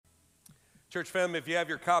Church family, if you have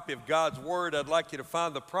your copy of God's Word, I'd like you to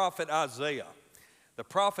find the prophet Isaiah. The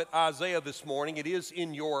prophet Isaiah this morning, it is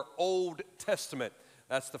in your Old Testament.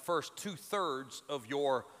 That's the first 2/3 of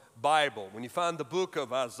your Bible. When you find the book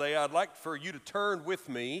of Isaiah, I'd like for you to turn with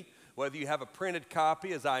me, whether you have a printed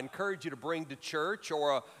copy, as I encourage you to bring to church,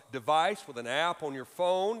 or a device with an app on your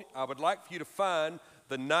phone. I would like for you to find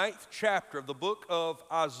the 9th chapter of the book of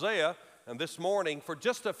Isaiah. And this morning, for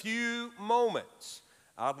just a few moments,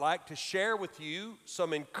 I'd like to share with you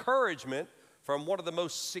some encouragement from one of the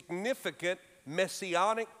most significant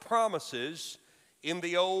messianic promises in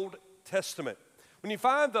the Old Testament. When you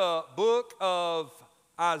find the book of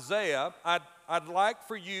Isaiah, I'd like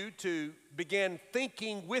for you to begin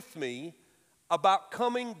thinking with me about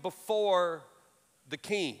coming before the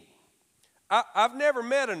king. I've never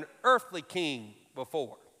met an earthly king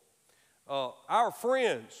before. Our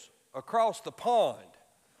friends across the pond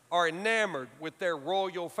are enamored with their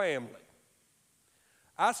royal family.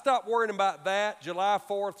 I stopped worrying about that July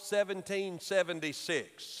 4th,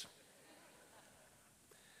 1776.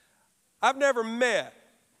 I've never met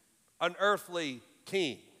an earthly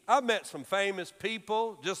king. I've met some famous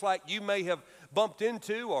people, just like you may have bumped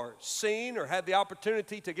into or seen or had the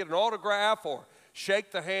opportunity to get an autograph or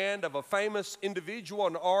shake the hand of a famous individual,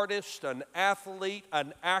 an artist, an athlete,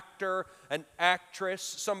 an actor, an actress,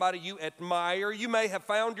 somebody you admire. You may have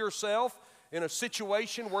found yourself in a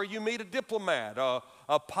situation where you meet a diplomat,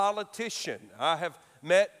 a politician. I have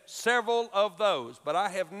met several of those, but I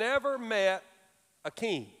have never met a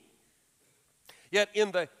king. Yet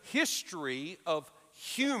in the history of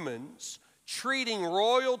humans treating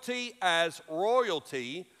royalty as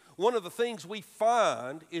royalty, one of the things we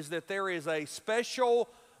find is that there is a special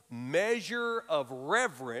measure of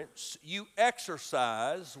reverence you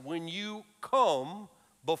exercise when you come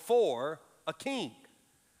before a king.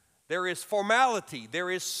 There is formality, there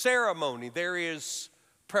is ceremony, there is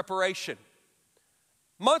preparation.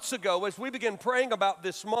 Months ago, as we began praying about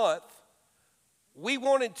this month, we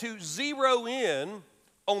wanted to zero in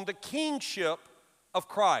on the kingship of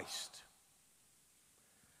Christ.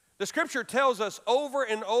 The scripture tells us over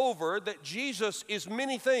and over that Jesus is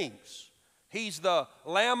many things. He's the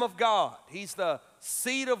Lamb of God. He's the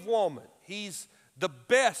seed of woman. He's the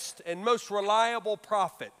best and most reliable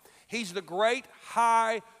prophet. He's the great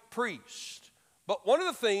high priest. But one of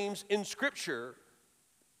the themes in scripture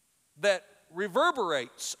that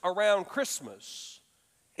reverberates around Christmas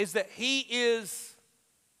is that he is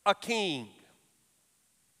a king.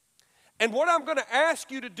 And what I'm going to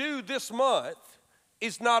ask you to do this month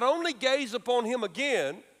is not only gaze upon him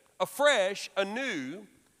again, afresh, anew,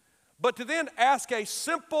 but to then ask a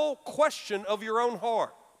simple question of your own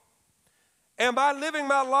heart. Am I living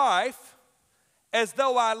my life as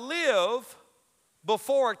though I live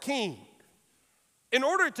before a king? In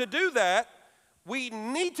order to do that, we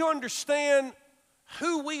need to understand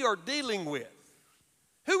who we are dealing with.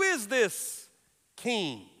 Who is this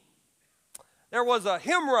king? There was a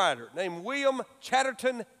hymn writer named William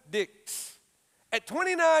Chatterton Dix. At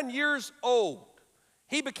 29 years old,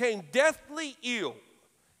 he became deathly ill.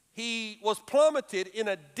 He was plummeted in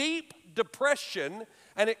a deep depression,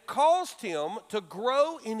 and it caused him to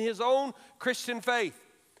grow in his own Christian faith.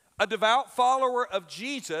 A devout follower of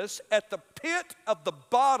Jesus, at the pit of the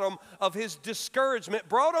bottom of his discouragement,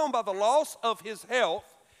 brought on by the loss of his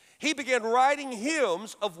health, he began writing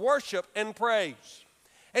hymns of worship and praise.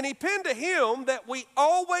 And he penned a hymn that we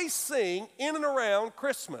always sing in and around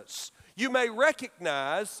Christmas. You may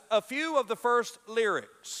recognize a few of the first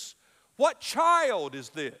lyrics. What child is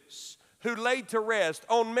this who laid to rest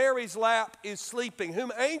on Mary's lap is sleeping,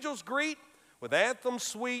 whom angels greet with anthems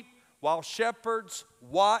sweet, while shepherds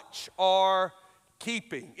watch are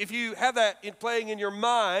keeping? If you have that playing in your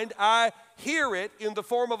mind, I hear it in the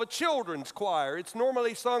form of a children's choir. It's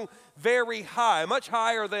normally sung very high, much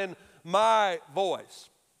higher than my voice.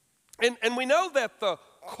 And we know that the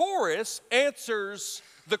chorus answers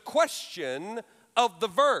the question of the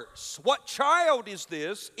verse. What child is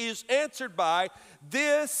this? Is answered by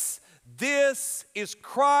this is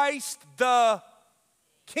Christ the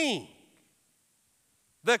King.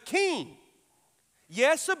 The King.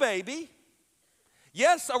 Yes, a baby.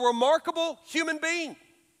 Yes, a remarkable human being.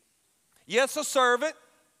 Yes, a servant.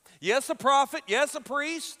 Yes, a prophet. Yes, a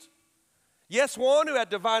priest. Yes, one who had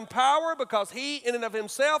divine power, because he in and of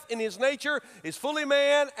himself, in his nature, is fully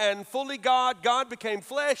man and fully God. God became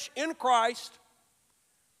flesh in Christ.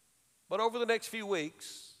 But over the next few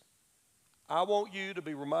weeks, I want you to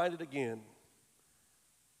be reminded again,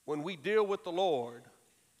 when we deal with the Lord,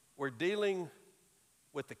 we're dealing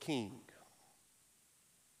with the King.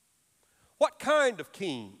 What kind of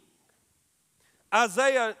king?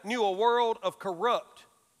 Isaiah knew a world of corrupt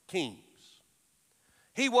kings.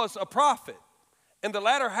 He was a prophet in the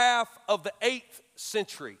latter half of the 8th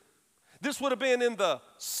century. This would have been in the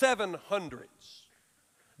 700s.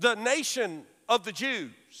 The nation of the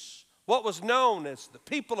Jews, what was known as the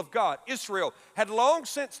people of God, Israel, had long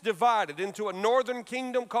since divided into a northern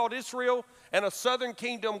kingdom called Israel and a southern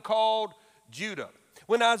kingdom called Judah.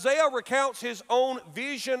 When Isaiah recounts his own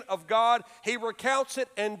vision of God, he recounts it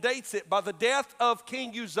and dates it by the death of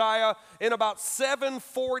King Uzziah in about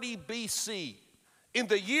 740 BC. In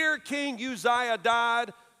the year King Uzziah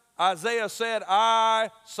died, Isaiah said, I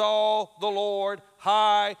saw the Lord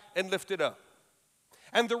high and lifted up.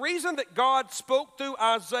 And the reason that God spoke through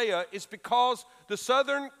Isaiah is because the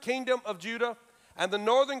southern kingdom of Judah and the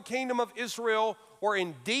northern kingdom of Israel were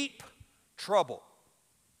in deep trouble.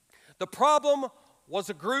 The problem was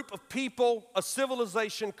a group of people, a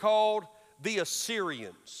civilization called the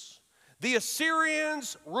Assyrians. The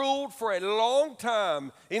Assyrians ruled for a long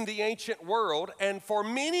time in the ancient world, and for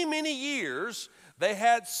many, many years, they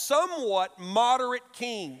had somewhat moderate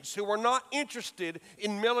kings who were not interested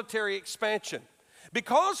in military expansion.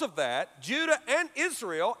 Because of that, Judah and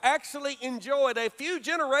Israel actually enjoyed a few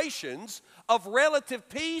generations of relative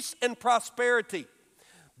peace and prosperity.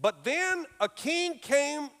 But then a king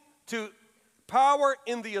came to power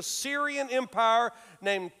in the Assyrian Empire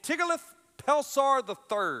named Tiglath-Pileser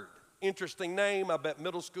III. Interesting name. I bet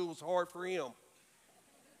middle school was hard for him.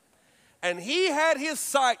 And he had his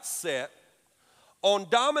sights set on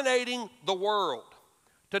dominating the world.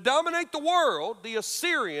 To dominate the world, the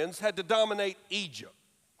Assyrians had to dominate Egypt.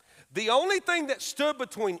 The only thing that stood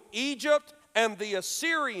between Egypt and the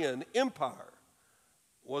Assyrian Empire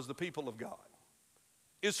was the people of God,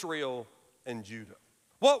 Israel and Judah.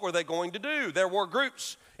 What were they going to do? There were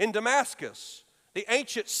groups in Damascus, the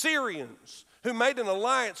ancient Syrians, who made an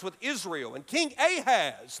alliance with Israel. And King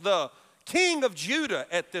Ahaz, the king of Judah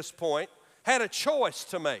at this point, had a choice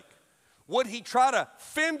to make. Would he try to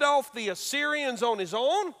fend off the Assyrians on his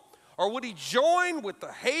own? Or would he join with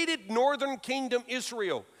the hated northern kingdom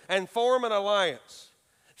Israel and form an alliance?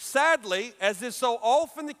 Sadly, as is so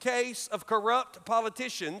often the case of corrupt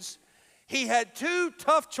politicians, he had two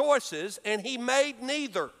tough choices and he made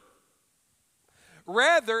neither.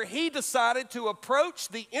 Rather, he decided to approach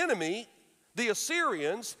the enemy, the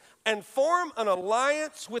Assyrians, and form an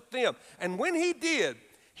alliance with them. And when he did,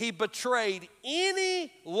 he betrayed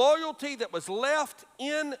any loyalty that was left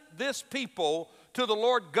in this people to the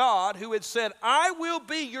Lord God, who had said, I will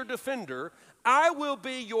be your defender, I will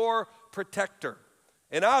be your protector.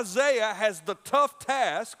 And Isaiah has the tough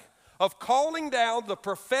task of calling down the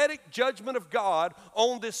prophetic judgment of God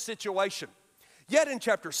on this situation. Yet in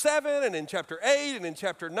chapter 7 and in chapter 8 and in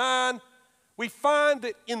chapter 9, we find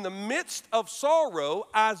that in the midst of sorrow,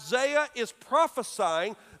 Isaiah is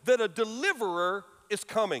prophesying that a deliverer is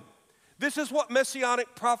coming. This is what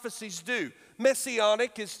messianic prophecies do.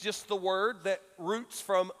 Messianic is just the word that roots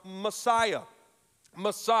from Messiah.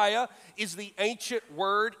 Messiah is the ancient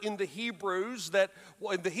word in the Hebrew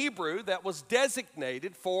that was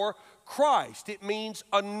designated for Christ. It means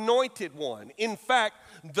anointed one. In fact,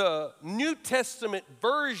 the New Testament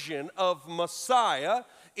version of Messiah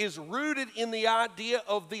is rooted in the idea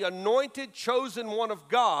of the anointed, chosen one of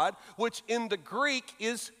God, which in the Greek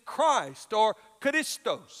is Christ or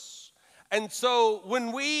Christos. And so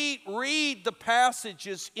when we read the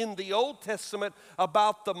passages in the Old Testament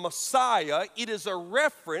about the Messiah, it is a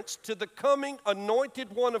reference to the coming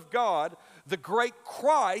anointed one of God, the great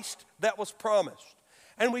Christ that was promised.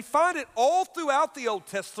 And we find it all throughout the Old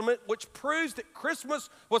Testament, which proves that Christmas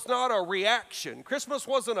was not a reaction. Christmas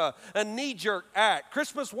wasn't a knee-jerk act.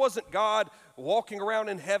 Christmas wasn't God walking around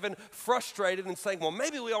in heaven frustrated and saying, well,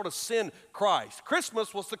 maybe we ought to send Christ.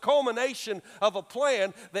 Christmas was the culmination of a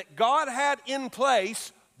plan that God had in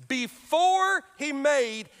place before he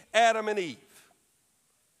made Adam and Eve.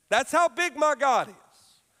 That's how big my God is.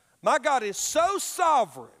 My God is so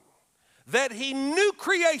sovereign that he knew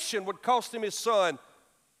creation would cost him his son,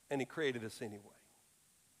 and he created us anyway.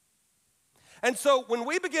 And so when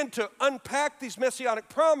we begin to unpack these messianic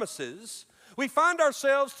promises, we find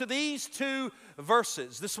ourselves to these two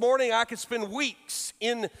verses. This morning I could spend weeks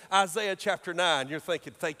in Isaiah chapter 9. You're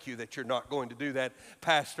thinking, thank you that you're not going to do that,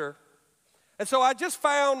 Pastor. And so I just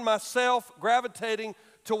found myself gravitating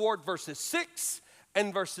toward verses 6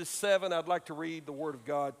 and verses 7. I'd like to read the word of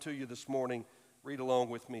God to you this morning. Read along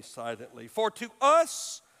with me silently. For to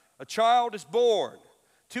us a child is born,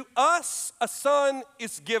 to us a son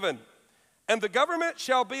is given, and the government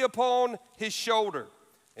shall be upon his shoulder.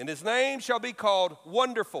 And his name shall be called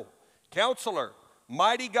Wonderful, Counselor,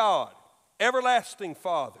 Mighty God, Everlasting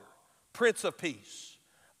Father, Prince of Peace.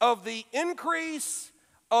 Of the increase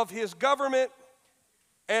of his government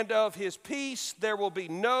and of his peace there will be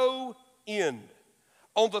no end.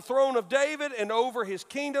 On the throne of David and over his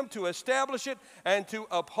kingdom, to establish it and to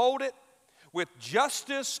uphold it with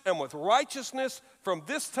justice and with righteousness from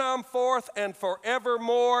this time forth and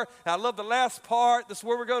forevermore. I love the last part. This is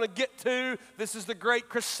where we're going to get to. This is the great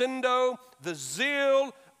crescendo. The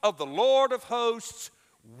zeal of the Lord of hosts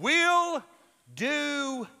will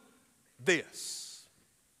do this.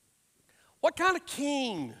 What kind of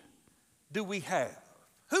king do we have?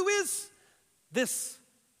 Who is this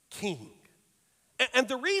king? And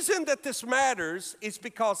the reason that this matters is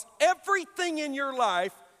because everything in your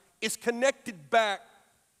life is connected back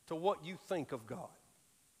to what you think of God.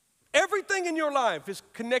 Everything in your life is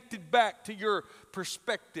connected back to your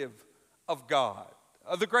perspective of God.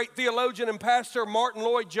 The great theologian and pastor Martin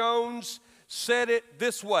Lloyd-Jones said it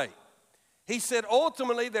this way. He said,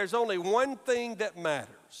 ultimately, there's only one thing that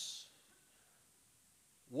matters: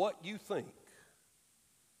 what you think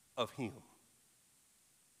of him.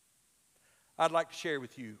 I'd like to share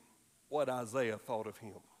with you what Isaiah thought of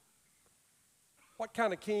him. What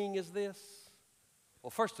kind of king is this?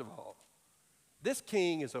 Well, first of all, this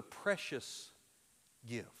king is a precious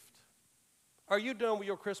gift. Are you done with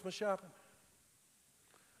your Christmas shopping?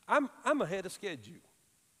 I'm ahead of schedule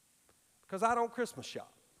because I don't Christmas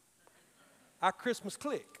shop. I Christmas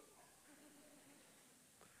click.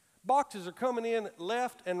 Boxes are coming in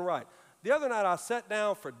left and right. The other night I sat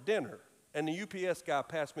down for dinner and the UPS guy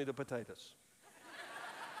passed me the potatoes.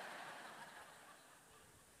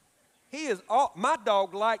 My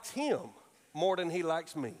dog likes him more than he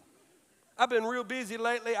likes me. I've been real busy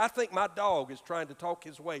lately. I think my dog is trying to talk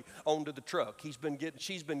his way onto the truck. She's been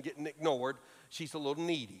getting ignored. She's a little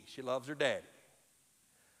needy. She loves her daddy.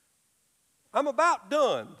 I'm about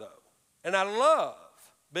done, though, and I love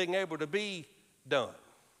being able to be done.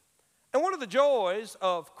 And one of the joys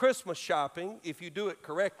of Christmas shopping, if you do it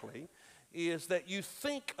correctly, is that you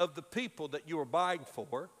think of the people that you are buying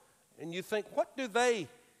for, and you think, what do they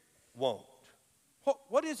want?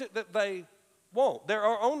 What is it that they want? There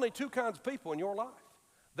are only two kinds of people in your life.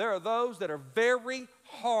 There are those that are very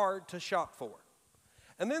hard to shop for.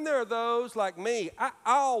 And then there are those like me. I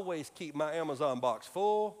always keep my Amazon box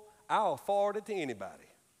full. I'll forward it to anybody.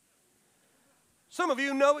 Some of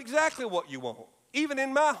you know exactly what you want. Even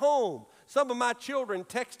in my home, some of my children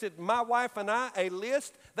texted my wife and I a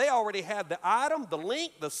list. They already had the item, the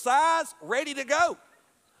link, the size, ready to go.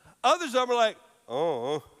 Others of them are like,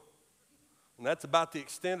 oh. And that's about the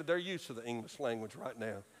extent of their use of the English language right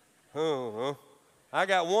now. I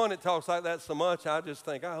got one that talks like that so much, I just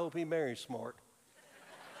think, I hope he marries smart.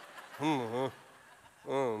 How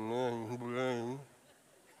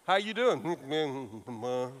you doing?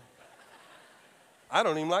 I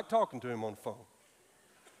don't even like talking to him on the phone.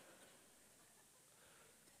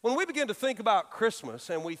 When we begin to think about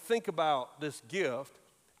Christmas and we think about this gift,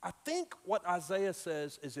 I think what Isaiah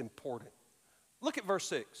says is important. Look at verse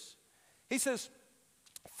 6. He says,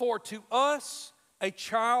 for to us a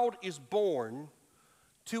child is born,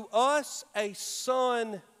 to us a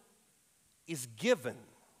son is given.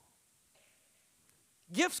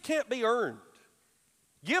 Gifts can't be earned.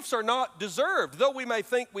 Gifts are not deserved. Though we may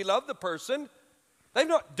think we love the person, they've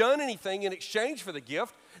not done anything in exchange for the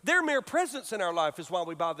gift. Their mere presence in our life is why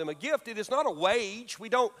we buy them a gift. It is not a wage. We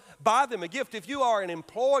don't buy them a gift. If you are an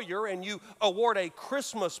employer and you award a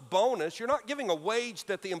Christmas bonus, you're not giving a wage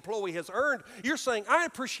that the employee has earned. You're saying, I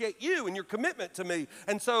appreciate you and your commitment to me,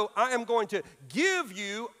 and so I am going to give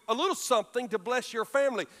you a little something to bless your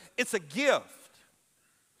family. It's a gift.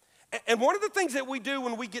 And one of the things that we do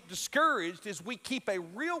when we get discouraged is we keep a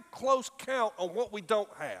real close count on what we don't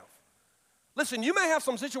have. Listen, you may have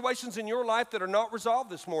some situations in your life that are not resolved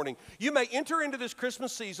this morning. You may enter into this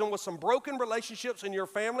Christmas season with some broken relationships in your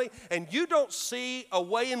family, and you don't see a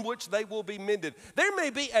way in which they will be mended. There may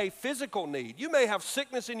be a physical need. You may have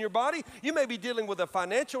sickness in your body. You may be dealing with a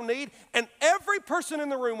financial need, and every person in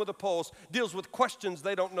the room with a pulse deals with questions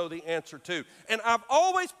they don't know the answer to. And I've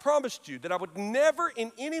always promised you that I would never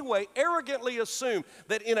in any way arrogantly assume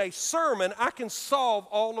that in a sermon I can solve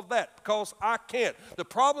all of that, because I can't. The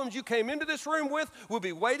problems you came into this room with will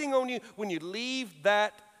be waiting on you when you leave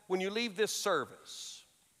this service.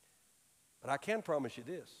 But I can promise you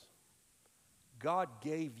this: God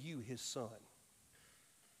gave you his son.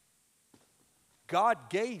 God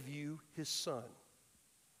gave you his son.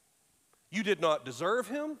 You did not deserve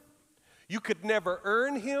him. You could never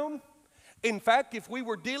earn him. In fact, if we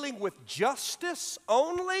were dealing with justice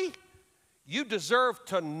only, you deserve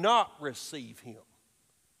to not receive him.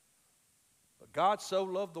 But God so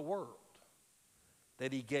loved the world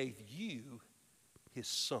that he gave you his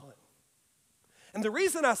son. And the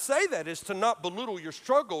reason I say that is to not belittle your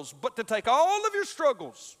struggles, but to take all of your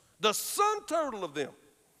struggles, the sum total of them,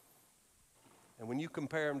 and when you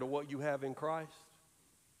compare them to what you have in Christ,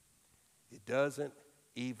 it doesn't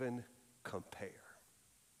even compare.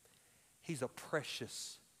 He's a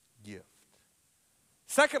precious gift.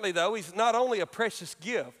 Secondly, though, he's not only a precious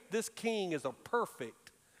gift, this king is a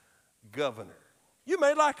perfect governor. You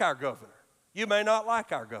may like our governor. You may not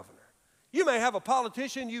like our governor. You may have a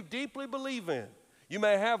politician you deeply believe in. You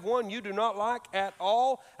may have one you do not like at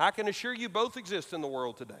all. I can assure you both exist in the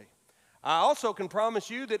world today. I also can promise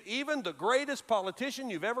you that even the greatest politician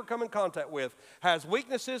you've ever come in contact with has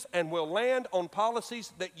weaknesses and will land on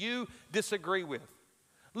policies that you disagree with.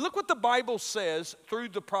 Look what the Bible says through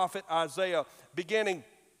the prophet Isaiah, beginning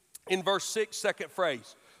in verse 6, second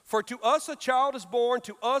phrase. For to us a child is born,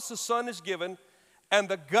 to us a son is given, and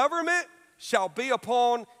the government shall be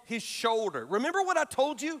upon his shoulder. Remember what I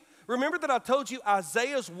told you? Remember that I told you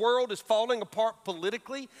Isaiah's world is falling apart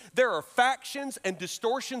politically? There are factions and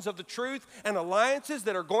distortions of the truth and alliances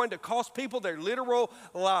that are going to cost people their literal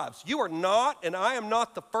lives. You are not, and I am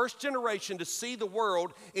not, the first generation to see the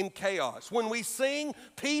world in chaos. When we sing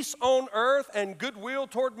peace on earth and goodwill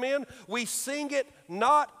toward men, we sing it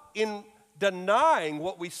not in denying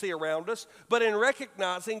what we see around us, but in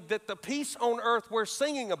recognizing that the peace on earth we're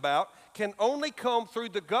singing about can only come through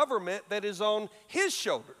the government that is on his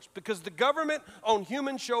shoulders, because the government on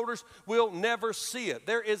human shoulders will never see it.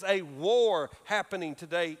 There is a war happening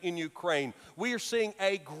today in Ukraine. We are seeing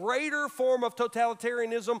a greater form of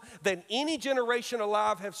totalitarianism than any generation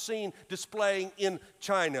alive have seen displaying in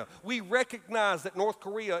China. We recognize that North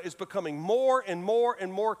Korea is becoming more and more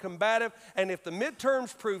and more combative, and if the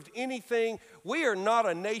midterms proved anything, we are not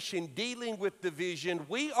a nation dealing with division.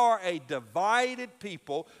 We are a divided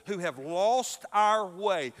people who have lost our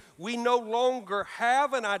way. We no longer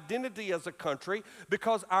have an identity as a country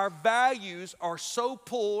because our values are so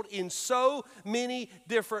pulled in so many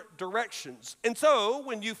different directions. And so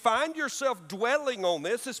when you find yourself dwelling on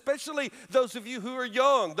this, especially those of you who are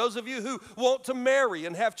young, those of you who want to marry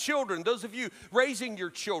and have children, those of you raising your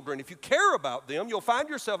children, if you care about them, you'll find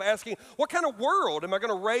yourself asking, what kind of world am I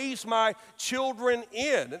going to raise my children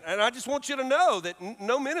in? And I just want you to know that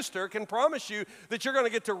no minister can promise you that you're going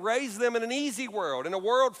to get to raise them in an easy world, in a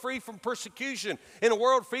world free from persecution, in a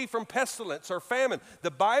world free from pestilence or famine.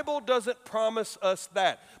 The Bible doesn't promise us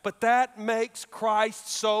that, but that makes Christ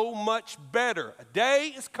so much better. A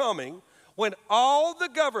day is coming when all the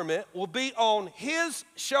government will be on his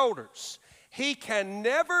shoulders. He can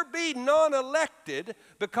never be non-elected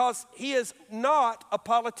because he is not a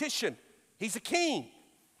politician. He's a king.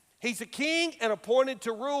 He's a king and appointed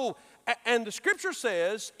to rule. And the scripture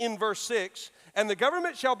says in verse 6, and the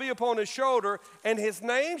government shall be upon his shoulder, and his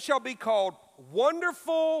name shall be called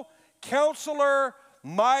Wonderful Counselor,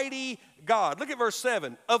 Mighty God. Look at verse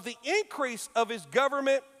 7. Of the increase of his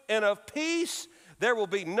government and of peace, there will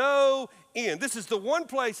be no end. This is the one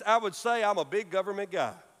place I would say I'm a big government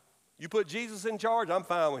guy. You put Jesus in charge, I'm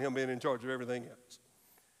fine with him being in charge of everything else.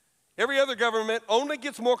 Every other government only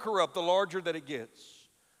gets more corrupt the larger that it gets.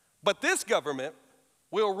 But this government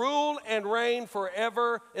will rule and reign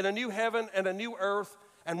forever in a new heaven and a new earth.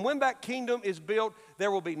 And when that kingdom is built,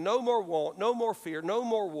 there will be no more want, no more fear, no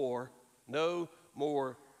more war, no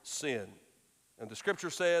more sin. And the scripture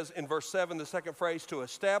says in verse 7, the second phrase, to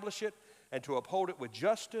establish it and to uphold it with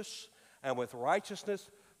justice and with righteousness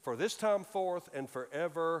for this time forth and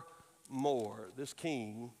forevermore. This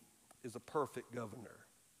king is a perfect governor.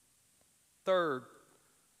 Third,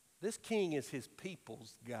 this king is his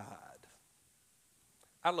people's God.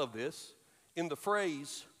 I love this. In the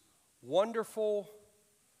phrase, wonderful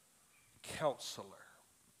counselor.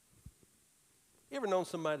 You ever known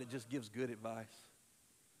somebody that just gives good advice?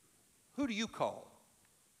 Who do you call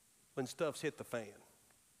when stuff's hit the fan?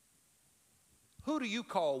 Who do you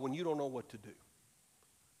call when you don't know what to do?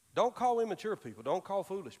 Don't call immature people. Don't call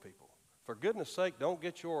foolish people. For goodness sake, don't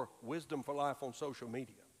get your wisdom for life on social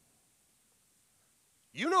media.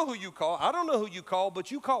 You know who you call. I don't know who you call,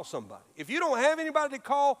 but you call somebody. If you don't have anybody to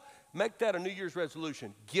call, make that a New Year's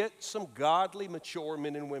resolution. Get some godly, mature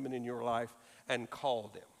men and women in your life and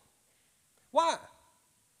call them. Why?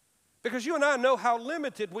 Because you and I know how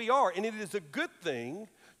limited we are, and it is a good thing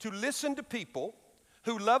to listen to people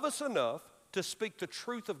who love us enough to speak the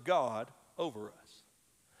truth of God over us.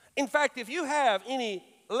 In fact, if you have any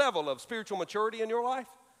level of spiritual maturity in your life,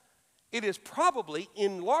 it is probably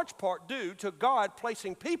in large part due to God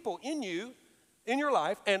placing people in you, in your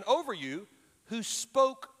life, and over you who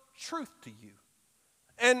spoke truth to you.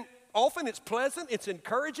 And often it's pleasant, it's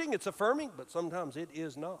encouraging, it's affirming, but sometimes it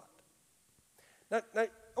is not. Now, I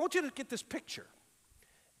want you to get this picture.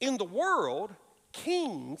 In the world,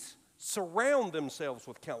 kings surround themselves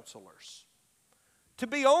with counselors. To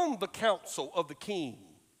be on the council of the king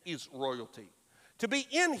is royalty. To be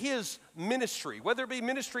in his ministry, whether it be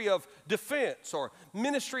ministry of defense or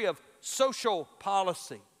ministry of social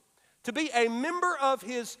policy. To be a member of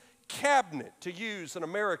his cabinet, to use an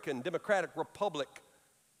American Democratic Republic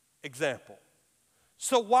example.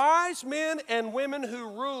 So wise men and women who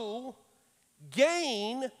rule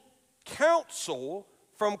gain counsel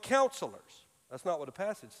from counselors. That's not what the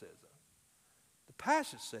passage says, though. The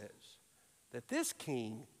passage says that this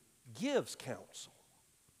king gives counsel.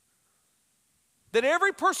 That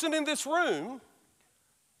every person in this room,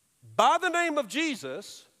 by the name of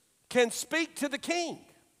Jesus, can speak to the king.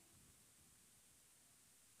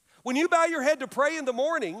 When you bow your head to pray in the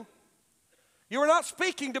morning, you are not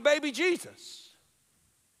speaking to baby Jesus.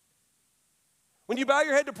 When you bow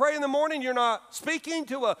your head to pray in the morning, you're not speaking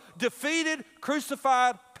to a defeated,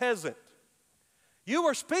 crucified peasant. You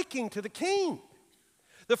are speaking to the king.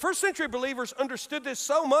 The first century believers understood this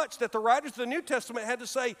so much that the writers of the New Testament had to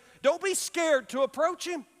say, don't be scared to approach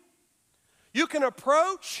him. You can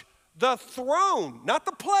approach the throne, not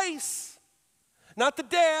the place, not the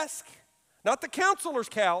desk, not the counselor's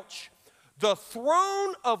couch, the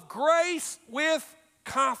throne of grace with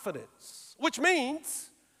confidence, which means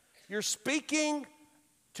you're speaking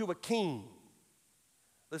to a king.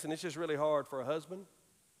 Listen, it's just really hard for a husband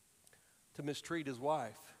to mistreat his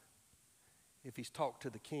wife if he's talked to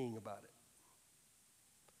the king about it.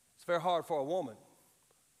 It's very hard for a woman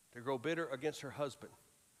to grow bitter against her husband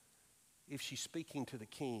if she's speaking to the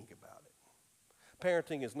king about it.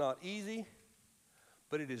 Parenting is not easy,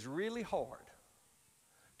 but it is really hard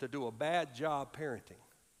to do a bad job parenting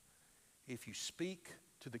if you speak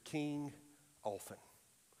to the king often.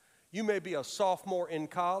 You may be a sophomore in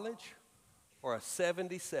college or a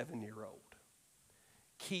 77-year-old.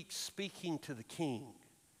 Keep speaking to the king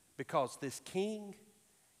because this king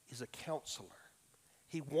is a counselor.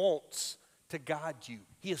 He wants to guide you.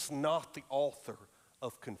 He is not the author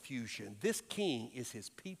of confusion. This king is his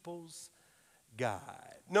people's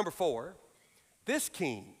guide. Number 4, this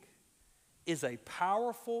king is a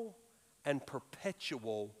powerful and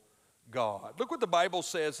perpetual God. Look what the Bible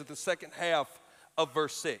says at the second half of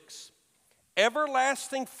verse 6.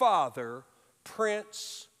 Everlasting Father,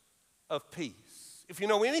 Prince of Peace. If you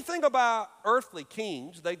know anything about earthly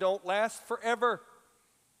kings, they don't last forever.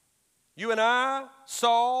 You and I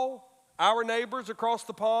saw our neighbors across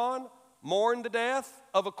the pond mourn the death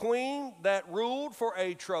of a queen that ruled for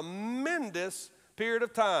a tremendous period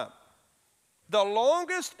of time. The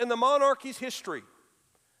longest in the monarchy's history.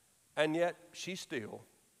 And yet she still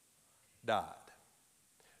died.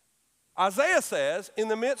 Isaiah says, in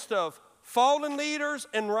the midst of fallen leaders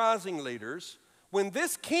and rising leaders, when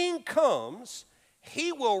this king comes,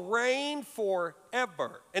 he will reign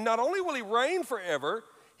forever. And not only will he reign forever,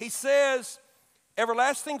 he says,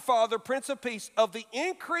 Everlasting Father, Prince of Peace, of the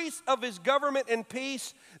increase of his government and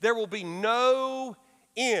peace, there will be no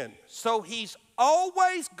end. So he's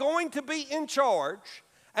always going to be in charge,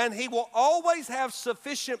 and he will always have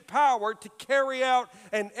sufficient power to carry out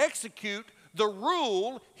and execute the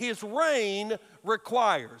rule his reign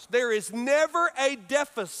requires. There is never a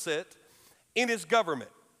deficit in his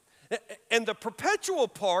government. And the perpetual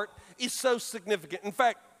part is so significant. In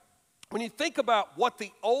fact, when you think about what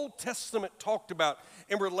the Old Testament talked about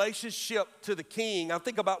in relationship to the king, I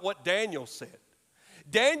think about what Daniel said.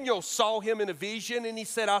 Daniel saw him in a vision, and he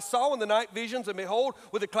said, I saw in the night visions, and behold,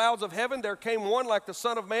 with the clouds of heaven there came one like the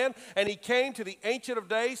Son of Man, and he came to the Ancient of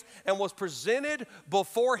Days and was presented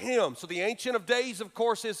before him. So the Ancient of Days, of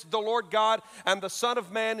course, is the Lord God, and the Son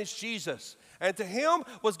of Man is Jesus. And to him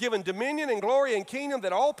was given dominion and glory and kingdom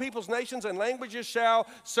that all peoples, nations, and languages shall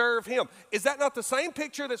serve him. Is that not the same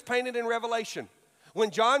picture that's painted in Revelation?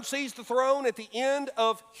 When John sees the throne at the end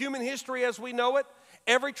of human history as we know it,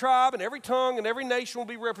 every tribe and every tongue and every nation will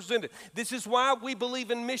be represented. This is why we believe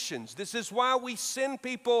in missions. This is why we send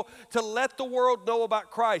people to let the world know about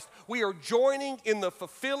Christ. We are joining in the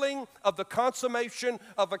fulfilling of the consummation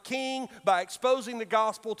of a king by exposing the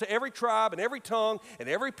gospel to every tribe and every tongue and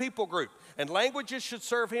every people group. And languages should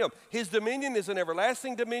serve him. His dominion is an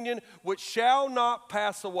everlasting dominion which shall not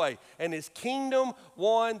pass away, and his kingdom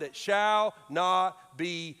one that shall not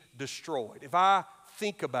be destroyed. If I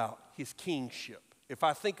think about his kingship, if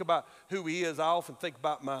I think about who he is, I often think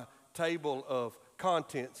about my table of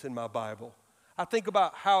contents in my Bible. I think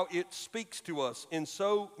about how it speaks to us in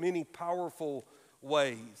so many powerful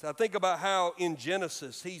ways. I think about how in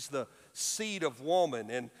Genesis he's the seed of woman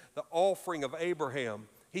and the offering of Abraham.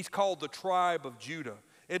 He's called the tribe of Judah.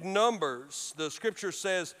 In Numbers, the scripture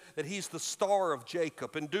says that he's the star of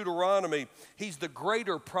Jacob. In Deuteronomy, he's the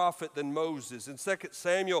greater prophet than Moses. In 2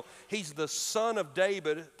 Samuel, he's the son of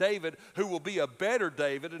David who will be a better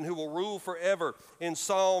David and who will rule forever. In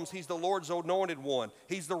Psalms, he's the Lord's anointed one.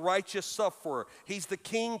 He's the righteous sufferer. He's the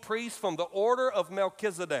king priest from the order of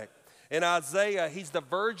Melchizedek. In Isaiah, he's the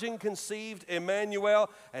virgin conceived Emmanuel.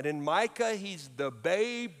 And in Micah, he's the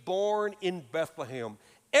babe born in Bethlehem.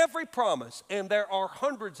 Every promise, and there are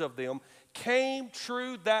hundreds of them, came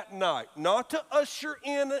true that night, not to usher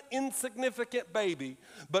in an insignificant baby,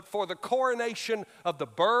 but for the coronation of the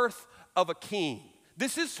birth of a king.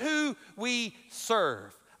 This is who we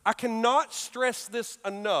serve. I cannot stress this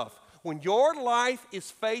enough. When your life is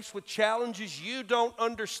faced with challenges you don't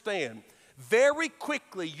understand, very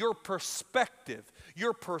quickly your perspective,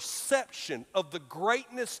 your perception of the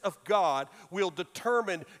greatness of God will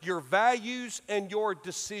determine your values and your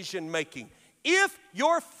decision making. If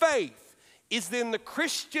your faith is in the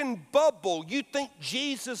Christian bubble you think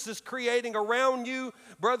Jesus is creating around you,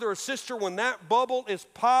 brother or sister, when that bubble is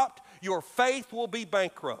popped, your faith will be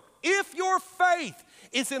bankrupt. If your faith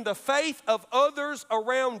is in the faith of others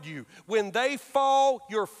around you, when they fall,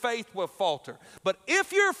 your faith will falter. But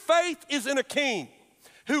if your faith is in a king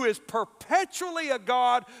who is perpetually a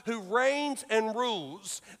God who reigns and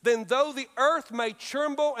rules, then though the earth may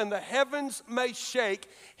tremble and the heavens may shake,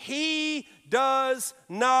 he does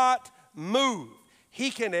not move.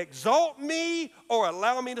 He can exalt me or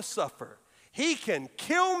allow me to suffer. He can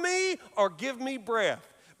kill me or give me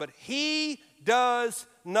breath, but he does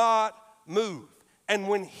not move. And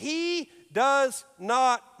when he does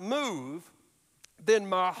not move, then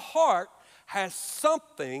my heart has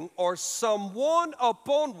something or someone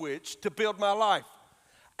upon which to build my life.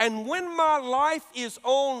 And when my life is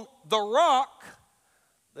on the rock,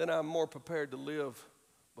 then I'm more prepared to live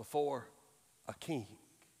before a king.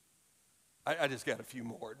 I just got a few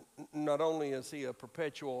more. Not only is he a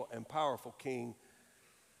perpetual and powerful king,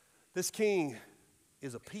 this king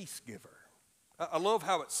is a peace giver. I love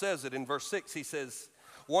how it says it in verse 6. He says,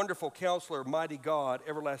 Wonderful Counselor, Mighty God,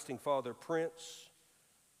 Everlasting Father, Prince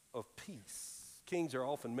of Peace. Kings are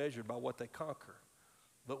often measured by what they conquer.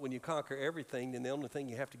 But when you conquer everything, then the only thing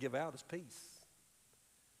you have to give out is peace.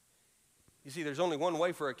 You see, there's only one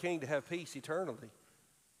way for a king to have peace eternally.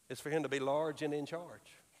 It's for him to be large and in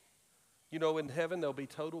charge. You know, in heaven, there'll be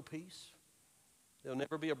total peace. There'll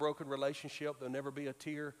never be a broken relationship. There'll never be a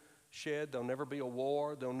tear shed. There'll never be a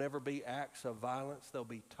war. There'll never be acts of violence. There'll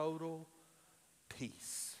be total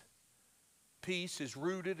peace. Peace is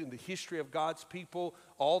rooted in the history of God's people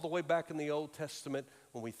all the way back in the Old Testament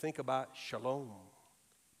when we think about shalom.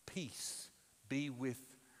 Peace be with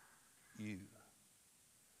you.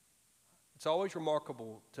 It's always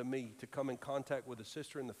remarkable to me to come in contact with a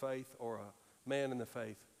sister in the faith or a man in the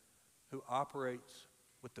faith who operates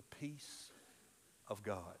with the peace of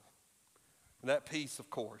God. And that peace, of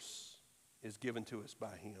course, is given to us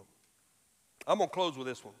by him. I'm going to close with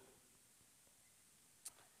this one.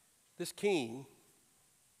 This king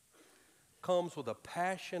comes with a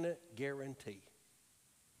passionate guarantee.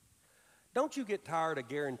 Don't you get tired of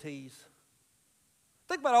guarantees?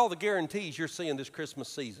 Think about all the guarantees you're seeing this Christmas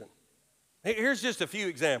season. Here's just a few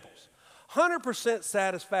examples. 100%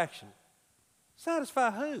 satisfaction.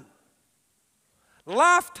 Satisfy who?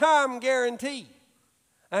 Lifetime guarantee.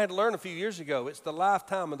 I had to learn a few years ago, it's the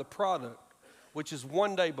lifetime of the product, which is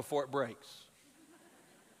 1 day before it breaks.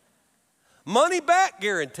 Money back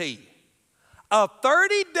guarantee. A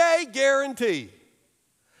 30-day guarantee.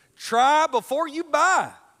 Try before you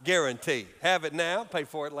buy guarantee. Have it now, pay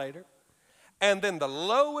for it later. And then the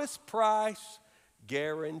lowest price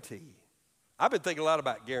guarantee. I've been thinking a lot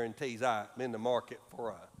about guarantees. I'm in the market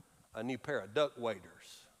for a new pair of duck waders.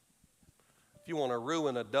 If you want to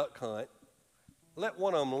ruin a duck hunt, let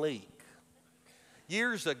one of them leak.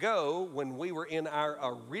 Years ago, when we were in our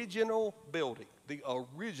original building, the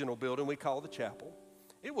original building we call the chapel,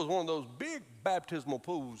 it was one of those big baptismal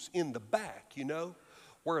pools in the back, you know,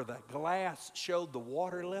 where the glass showed the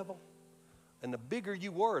water level. And the bigger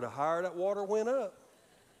you were, the higher that water went up.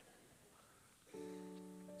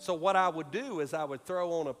 So what I would do is I would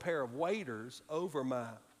throw on a pair of waders over my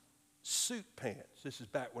suit pants. This is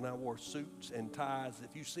back when I wore suits and ties.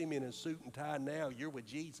 If you see me in a suit and tie now, you're with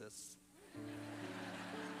Jesus.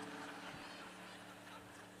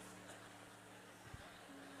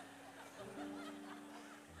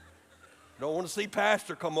 Don't want to see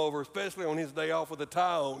pastor come over, especially on his day off with a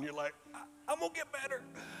tie on. You're like, I'm going to get better.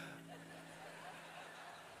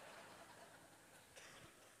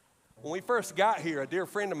 When we first got here, a dear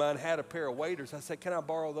friend of mine had a pair of waders. I said, can I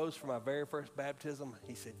borrow those for my very first baptism?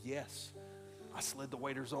 He said, yes. I slid the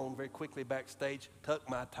waders on very quickly backstage, tucked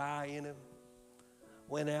my tie in them,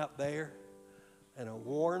 went out there, and a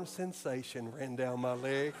warm sensation ran down my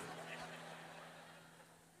leg.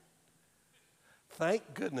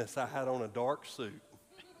 Thank goodness I had on a dark suit,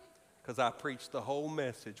 because I preached the whole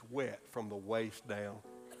message wet from the waist down.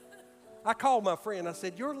 I called my friend. I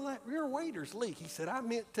said, your waders leak. He said, I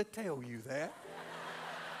meant to tell you that.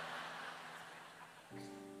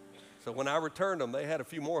 So when I returned them, they had a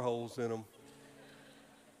few more holes in them.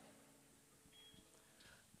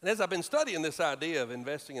 And as I've been studying this idea of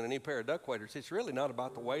investing in a new pair of duck waders, it's really not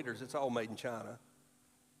about the waders. It's all made in China.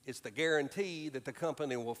 It's the guarantee that the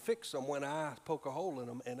company will fix them when I poke a hole in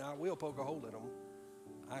them, and I will poke a hole in them.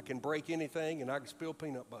 I can break anything, and I can spill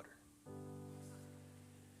peanut butter.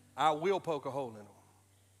 I will poke a hole in them.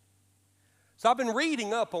 So I've been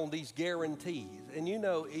reading up on these guarantees, and you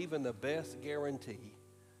know, even the best guarantee,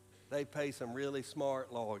 they pay some really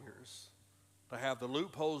smart lawyers to have the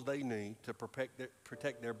loopholes they need to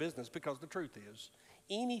protect their business, because the truth is,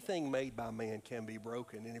 anything made by man can be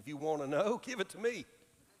broken, and if you want to know, give it to me.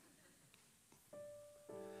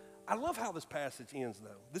 I love how this passage ends,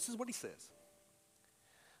 though. This is what he says.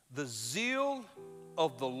 The zeal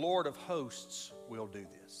of the Lord of hosts will do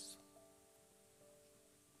this.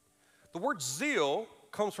 The word zeal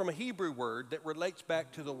comes from a Hebrew word that relates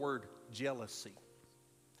back to the word jealousy.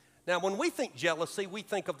 Now, when we think jealousy, we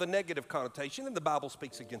think of the negative connotation, and the Bible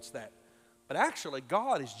speaks against that. But actually,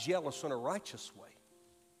 God is jealous in a righteous way.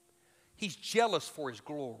 He's jealous for his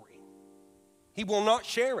glory. He will not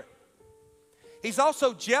share it. He's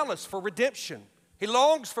also jealous for redemption. He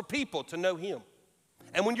longs for people to know him.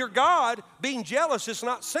 And when you're God, being jealous is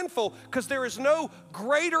not sinful, because there is no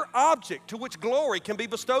greater object to which glory can be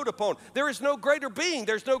bestowed upon. There is no greater being.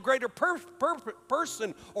 There's no greater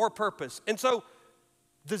person or purpose. And so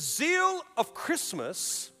the zeal of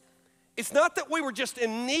Christmas, it's not that we were just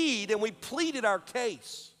in need and we pleaded our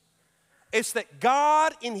case. It's that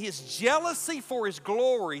God, in his jealousy for his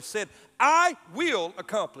glory, said, I will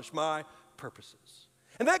accomplish my purposes.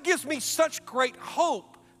 And that gives me such great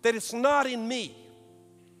hope that it's not in me.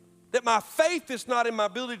 That my faith is not in my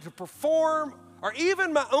ability to perform or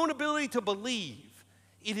even my own ability to believe.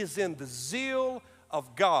 It is in the zeal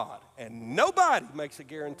of God. And nobody makes a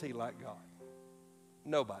guarantee like God.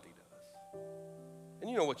 Nobody does. And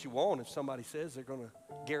you know what you want if somebody says they're going to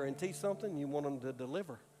guarantee something, you want them to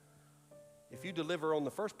deliver. If you deliver on the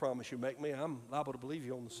first promise you make me, I'm liable to believe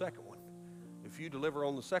you on the second one. If you deliver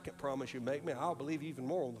on the second promise you make me, I'll believe you even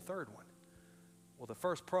more on the third one. Well, the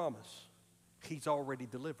first promise, he's already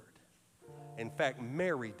delivered. In fact,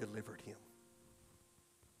 Mary delivered him.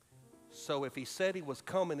 So if he said he was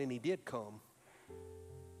coming and he did come,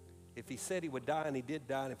 if he said he would die and he did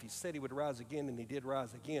die, and if he said he would rise again and he did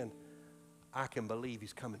rise again, I can believe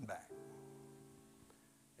he's coming back.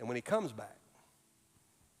 And when he comes back,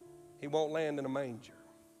 he won't land in a manger.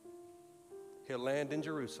 He'll land in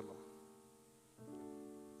Jerusalem.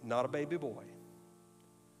 Not a baby boy,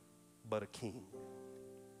 but a king.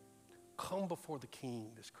 Come before the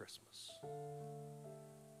King this Christmas.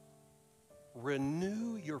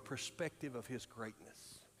 Renew your perspective of his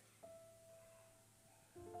greatness.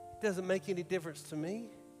 It doesn't make any difference to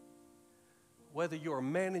me whether you're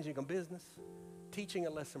managing a business, teaching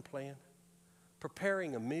a lesson plan,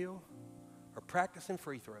 preparing a meal, or practicing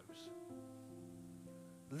free throws.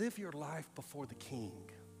 Live your life before the King.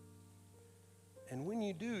 And when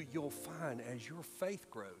you do, you'll find as your faith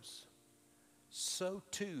grows, so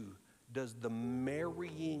too does the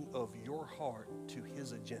marrying of your heart to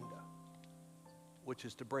his agenda, which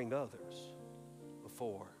is to bring others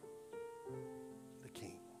before the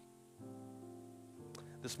King.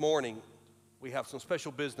 This morning, we have some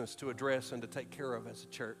special business to address and to take care of as a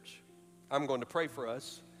church. I'm going to pray for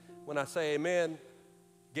us. When I say amen,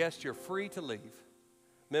 guests, you're free to leave.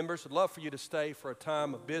 Members, I'd love for you to stay for a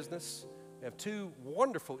time of business. We have two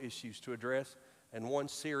wonderful issues to address and one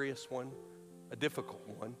serious one, a difficult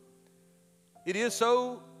one. It is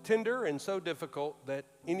so tender and so difficult that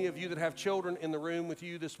any of you that have children in the room with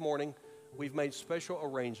you this morning, we've made special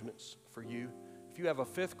arrangements for you. If you have a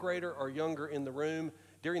fifth grader or younger in the room,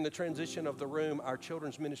 during the transition of the room, our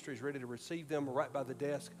children's ministry is ready to receive them right by the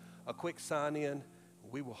desk. A quick sign-in.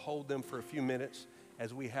 We will hold them for a few minutes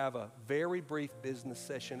as we have a very brief business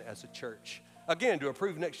session as a church. Again, to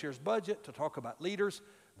approve next year's budget, to talk about leaders,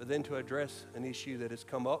 but then to address an issue that has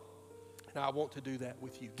come up. And I want to do that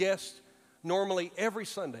with you. Guests, Normally, every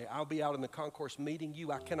Sunday, I'll be out in the concourse meeting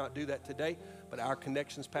you. I cannot do that today, but our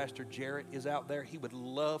Connections Pastor Jarrett is out there. He would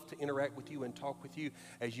love to interact with you and talk with you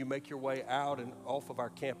as you make your way out and off of our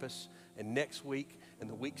campus. And next week and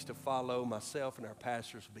the weeks to follow, myself and our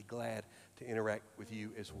pastors will be glad to interact with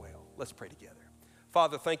you as well. Let's pray together.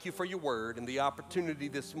 Father, thank you for your word and the opportunity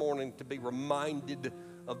this morning to be reminded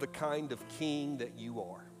of the kind of king that you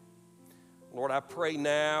are. Lord, I pray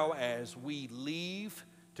now as we leave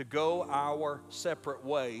to go our separate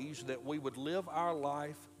ways, that we would live our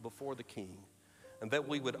life before the King, and that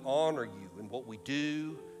we would honor you in what we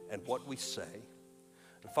do and what we say.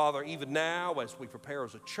 And Father, even now as we prepare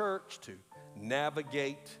as a church to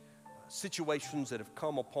navigate situations that have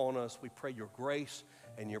come upon us, we pray your grace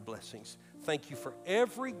and your blessings. Thank you for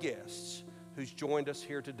every guest who's joined us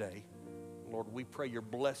here today. Lord, we pray your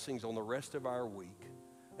blessings on the rest of our week.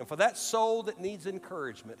 And for that soul that needs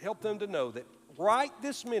encouragement, help them to know that right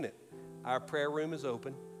this minute, our prayer room is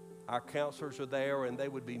open. Our counselors are there, and they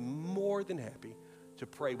would be more than happy to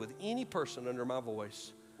pray with any person under my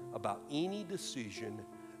voice about any decision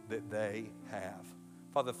that they have.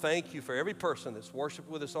 Father, thank you for every person that's worshiped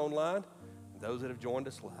with us online and those that have joined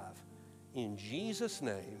us live. In Jesus'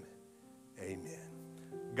 name, amen.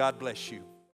 God bless you.